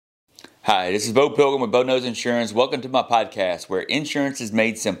Hi, this is Bo Pilgrim with Uninsured Insurance. Welcome to my podcast where insurance is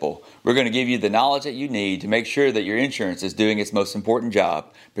made simple. We're going to give you the knowledge that you need to make sure that your insurance is doing its most important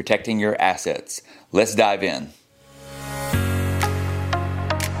job, protecting your assets. Let's dive in.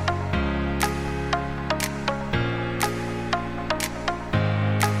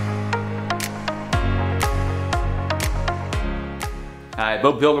 Hi,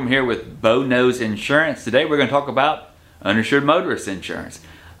 Bo Pilgrim here with Bo Knows Insurance. Today we're going to talk about uninsured motorist insurance.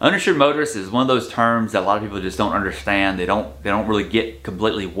 Uninsured motorist is one of those terms that a lot of people just don't understand. They don't really get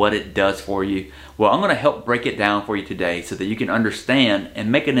completely what it does for you. Well, I'm going to help break it down for you today so that you can understand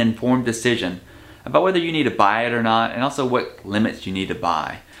and make an informed decision about whether you need to buy it or not, and also what limits you need to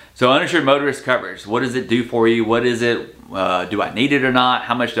buy. So uninsured motorist coverage, what does it do for you? What is it? Do I need it or not?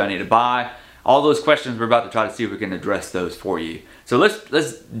 How much do I need to buy? All those questions, we're about to try to see if we can address those for you. So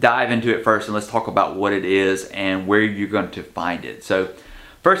let's dive into it first, and let's talk about what it is and where you're going to find it. So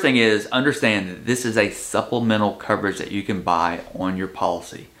first thing is, understand that this is a supplemental coverage that you can buy on your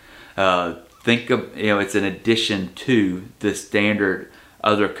policy. Think of, it's an addition to the standard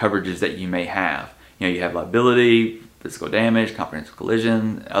other coverages that you may have. You have liability, physical damage, comprehensive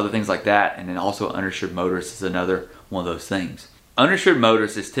collision, other things like that, and then also uninsured motorist is another one of those things. Uninsured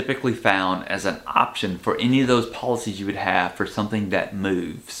motorist is typically found as an option for any of those policies you would have for something that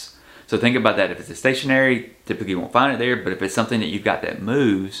moves. So think about that. If it's a stationary, typically you won't find it there, but if it's something that you've got that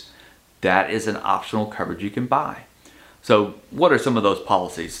moves, that is an optional coverage you can buy. So what are some of those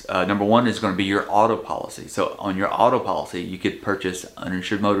policies? Number one is going to be your auto policy. So on your auto policy, you could purchase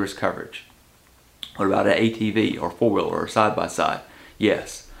uninsured motorist coverage. What about an ATV or four-wheeler or side-by-side?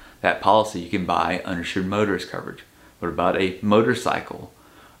 Yes, that policy you can buy uninsured motorist coverage. What about a motorcycle,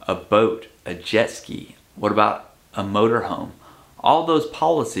 a boat, a jet ski? What about a motorhome? All those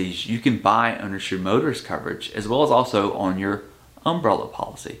policies you can buy uninsured motorist coverage, as well as also on your umbrella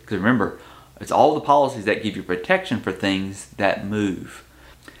policy. Because remember, it's all the policies that give you protection for things that move.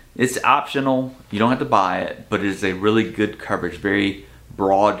 It's optional, you don't have to buy it, but it is a really good coverage, very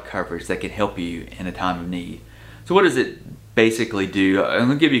broad coverage that can help you in a time of need. So what does it basically do? I'm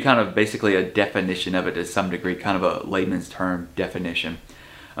going to give you kind of basically a definition of it to some degree, kind of a layman's term definition.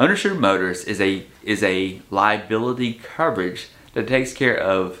 Uninsured motorist is a liability coverage that takes care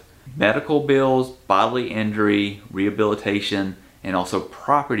of medical bills, bodily injury, rehabilitation, and also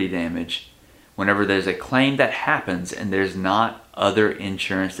property damage whenever there's a claim that happens and there's not other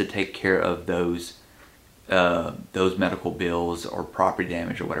insurance to take care of those medical bills or property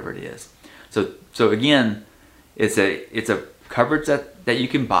damage or whatever it is. So again, it's a coverage that you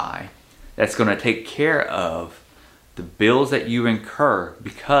can buy that's going to take care of the bills that you incur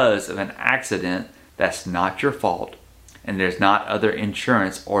because of an accident that's not your fault, and there's not other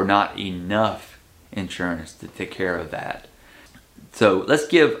insurance or not enough insurance to take care of that. So let's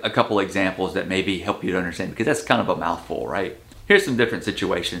give a couple examples that maybe help you to understand, because that's kind of a mouthful, right? Here's some different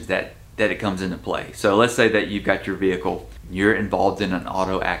situations that it comes into play. So let's say that you've got your vehicle, you're involved in an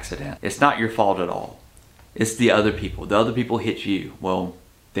auto accident. It's not your fault at all. It's the other people. The other people hit you. Well,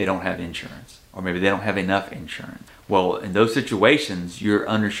 they don't have insurance, or maybe they don't have enough insurance. Well, in those situations, your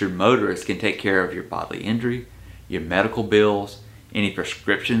uninsured motorist can take care of your bodily injury, your medical bills, any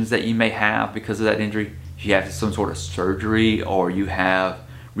prescriptions that you may have because of that injury. If you have some sort of surgery or you have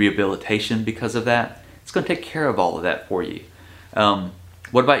rehabilitation because of that, it's going to take care of all of that for you.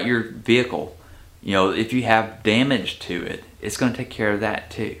 What about your vehicle? If you have damage to it, it's going to take care of that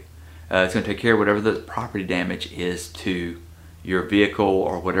too. It's going to take care of whatever the property damage is to your vehicle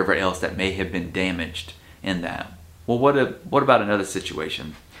or whatever else that may have been damaged in that. Well, what about another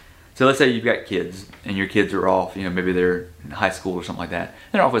situation? So let's say you've got kids and your kids are off, maybe they're in high school or something like that.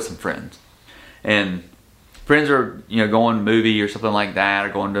 They're off with some friends. And friends are, going to a movie or something like that, or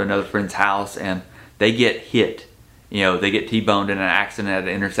going to another friend's house, and they get hit. They get T-boned in an accident at an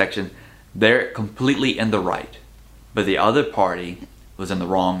intersection. They're completely in the right, but the other party was in the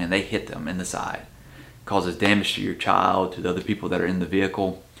wrong and they hit them in the side. Causes damage to your child, to the other people that are in the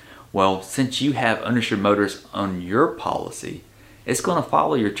vehicle. Well, since you have uninsured motorists on your policy, it's going to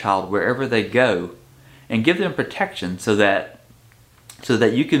follow your child wherever they go and give them protection so that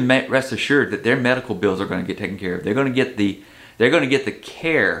you can rest assured that their medical bills are going to get taken care of. They're going to get the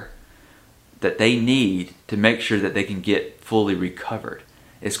care that they need to make sure that they can get fully recovered.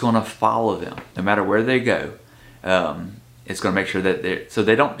 It's going to follow them no matter where they go. It's going to make sure that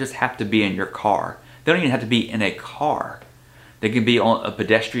they don't just have to be in your car. They don't even have to be in a car. They can be a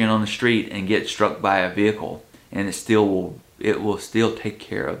pedestrian on the street and get struck by a vehicle, and it will still take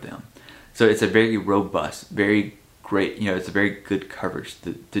care of them. So it's a very robust, very great, it's a very good coverage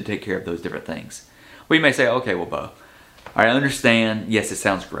to take care of those different things. Well, you may say, okay, well, Bo, I understand, yes, it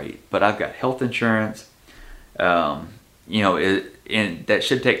sounds great, but I've got health insurance, and that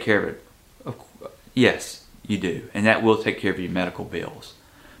should take care of it. Yes, you do, and that will take care of your medical bills.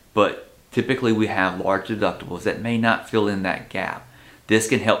 But typically we have large deductibles that may not fill in that gap. This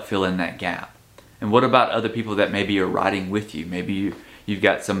can help fill in that gap. And what about other people that maybe are riding with you? Maybe you've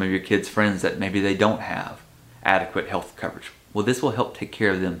got some of your kids' friends that maybe they don't have adequate health coverage. Well, this will help take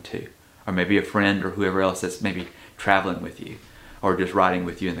care of them too. Or maybe a friend or whoever else that's maybe traveling with you or just riding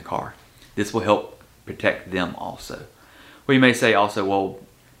with you in the car. This will help protect them also. Well, you may say also, well,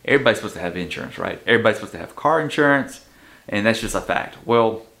 everybody's supposed to have insurance, right? Everybody's supposed to have car insurance, and that's just a fact.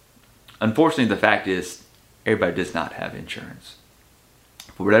 Well, unfortunately, the fact is everybody does not have insurance.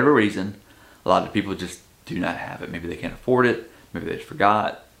 For whatever reason, a lot of people just do not have it. Maybe they can't afford it. Maybe they just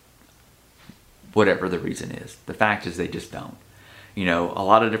forgot. Whatever the reason is. The fact is they just don't. A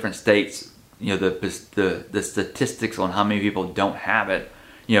lot of different states, the statistics on how many people don't have it,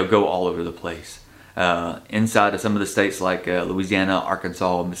 go all over the place. Inside of some of the states like Louisiana,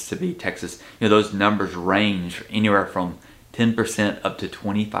 Arkansas, Mississippi, Texas, those numbers range anywhere from 10% up to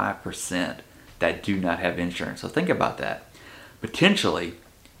 25% that do not have insurance. So think about that. Potentially,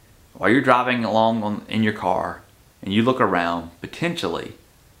 while you're driving along in your car and you look around, potentially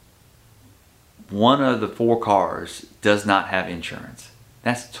one of the 4 cars does not have insurance.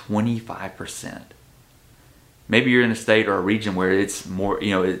 That's 25%. Maybe you're in a state or a region where it's more,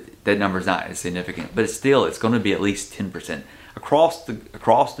 that number's not as significant, but it's going to be at least 10%. Across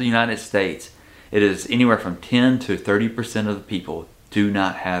the United States, it is anywhere from 10 to 30% of the people do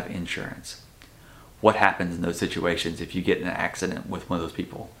not have insurance. What happens in those situations if you get in an accident with one of those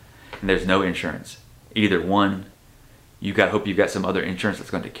people and there's no insurance? Either one, you got to hope you've got some other insurance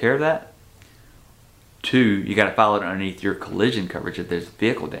that's going to take care of that. 2, you got to file it underneath your collision coverage if there's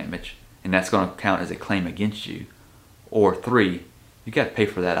vehicle damage, and that's going to count as a claim against you. Or 3, you got to pay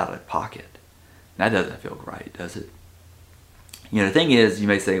for that out of pocket. That doesn't feel right, does it? The thing is, you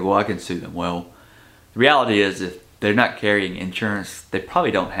may say, well, I can sue them. Well, the reality is if they're not carrying insurance, they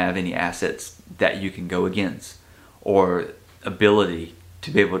probably don't have any assets that you can go against or ability to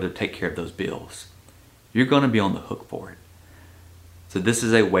be able to take care of those bills. You're going to be on the hook for it. So this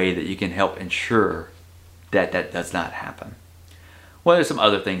is a way that you can help ensure that that does not happen. Well, there's some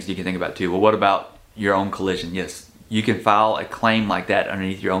other things you can think about too. Well, what about your own collision? Yes, you can file a claim like that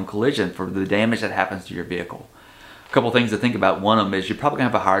underneath your own collision for the damage that happens to your vehicle. A couple things to think about. One of them is you're probably going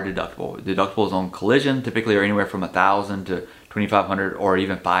to have a higher deductible. Deductibles on collision typically are anywhere from $1,000 to $2,500 or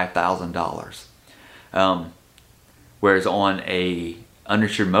even $5,000. Whereas on a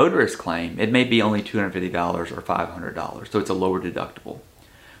uninsured motorist claim, it may be only $250 or $500. So it's a lower deductible.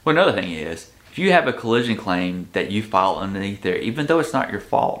 Well, another thing is, if you have a collision claim that you file underneath there, even though it's not your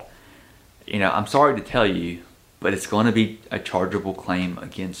fault, I'm sorry to tell you, but it's going to be a chargeable claim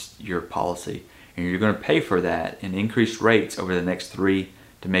against your policy. And you're going to pay for that in increased rates over the next 3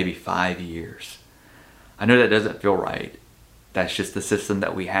 to maybe 5 years. I know that doesn't feel right. That's just the system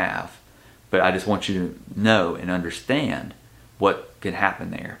that we have. But I just want you to know and understand what can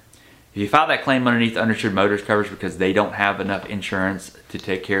happen there. If you file that claim underneath uninsured motorist coverage because they don't have enough insurance to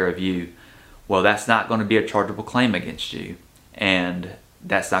take care of you, well, that's not going to be a chargeable claim against you. And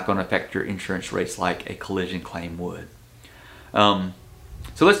that's not going to affect your insurance rates like a collision claim would. So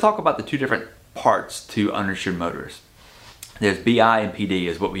let's talk about the 2 different parts to uninsured motorists. There's BI and PD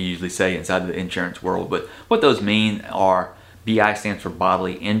is what we usually say inside of the insurance world. But what those mean are, BI stands for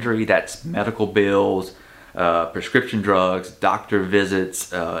bodily injury. That's medical bills, prescription drugs, doctor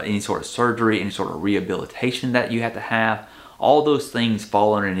visits, any sort of surgery, any sort of rehabilitation that you have to have. All those things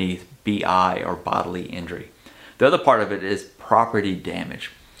fall underneath BI or bodily injury. The other part of it is property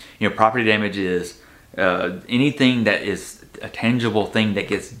damage. Property damage is anything that is a tangible thing that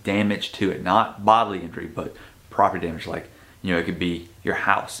gets damaged to it, not bodily injury, but property damage. Like, it could be your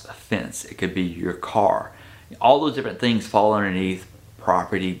house, a fence, it could be your car. All those different things fall underneath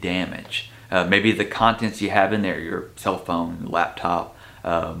property damage. Maybe the contents you have in there, your cell phone, laptop,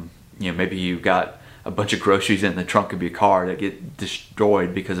 maybe you've got a bunch of groceries in the trunk of your car that get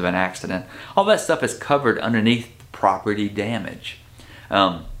destroyed because of an accident. All that stuff is covered underneath property damage.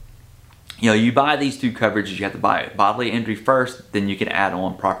 You buy these 2 coverages, you have to buy bodily injury first, then you can add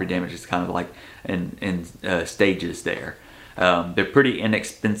on property damage. It's kind of like in stages there. They're pretty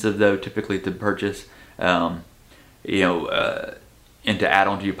inexpensive though, typically to purchase. And to add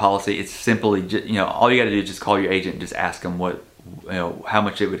on to your policy, it's simply all you got to do is just call your agent and just ask them how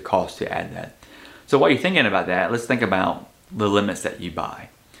much it would cost to add that. So while you're thinking about that, let's think about the limits that you buy.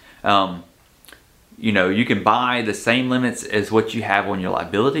 you can buy the same limits as what you have on your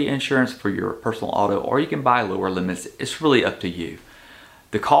liability insurance for your personal auto, or you can buy lower limits. It's really up to you.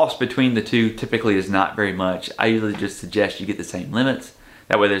 The cost between the two typically is not very much. I usually just suggest you get the same limits.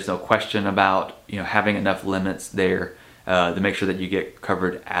 That way there's no question about having enough limits there to make sure that you get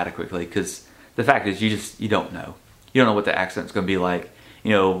covered adequately, because the fact is you don't know. You don't know what the accident's going to be like.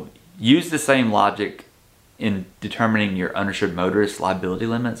 Use the same logic in determining your uninsured motorist liability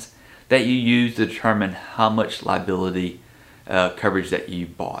limits that you use to determine how much liability coverage that you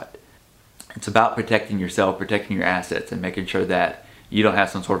bought. It's about protecting yourself, protecting your assets, and making sure that you don't have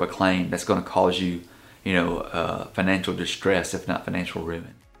some sort of a claim that's going to cause you, financial distress, if not financial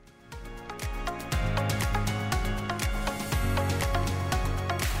ruin.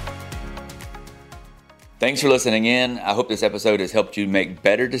 Thanks for listening in. I hope this episode has helped you make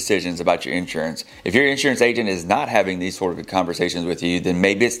better decisions about your insurance. If your insurance agent is not having these sort of conversations with you, then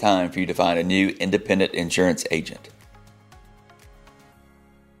maybe it's time for you to find a new independent insurance agent.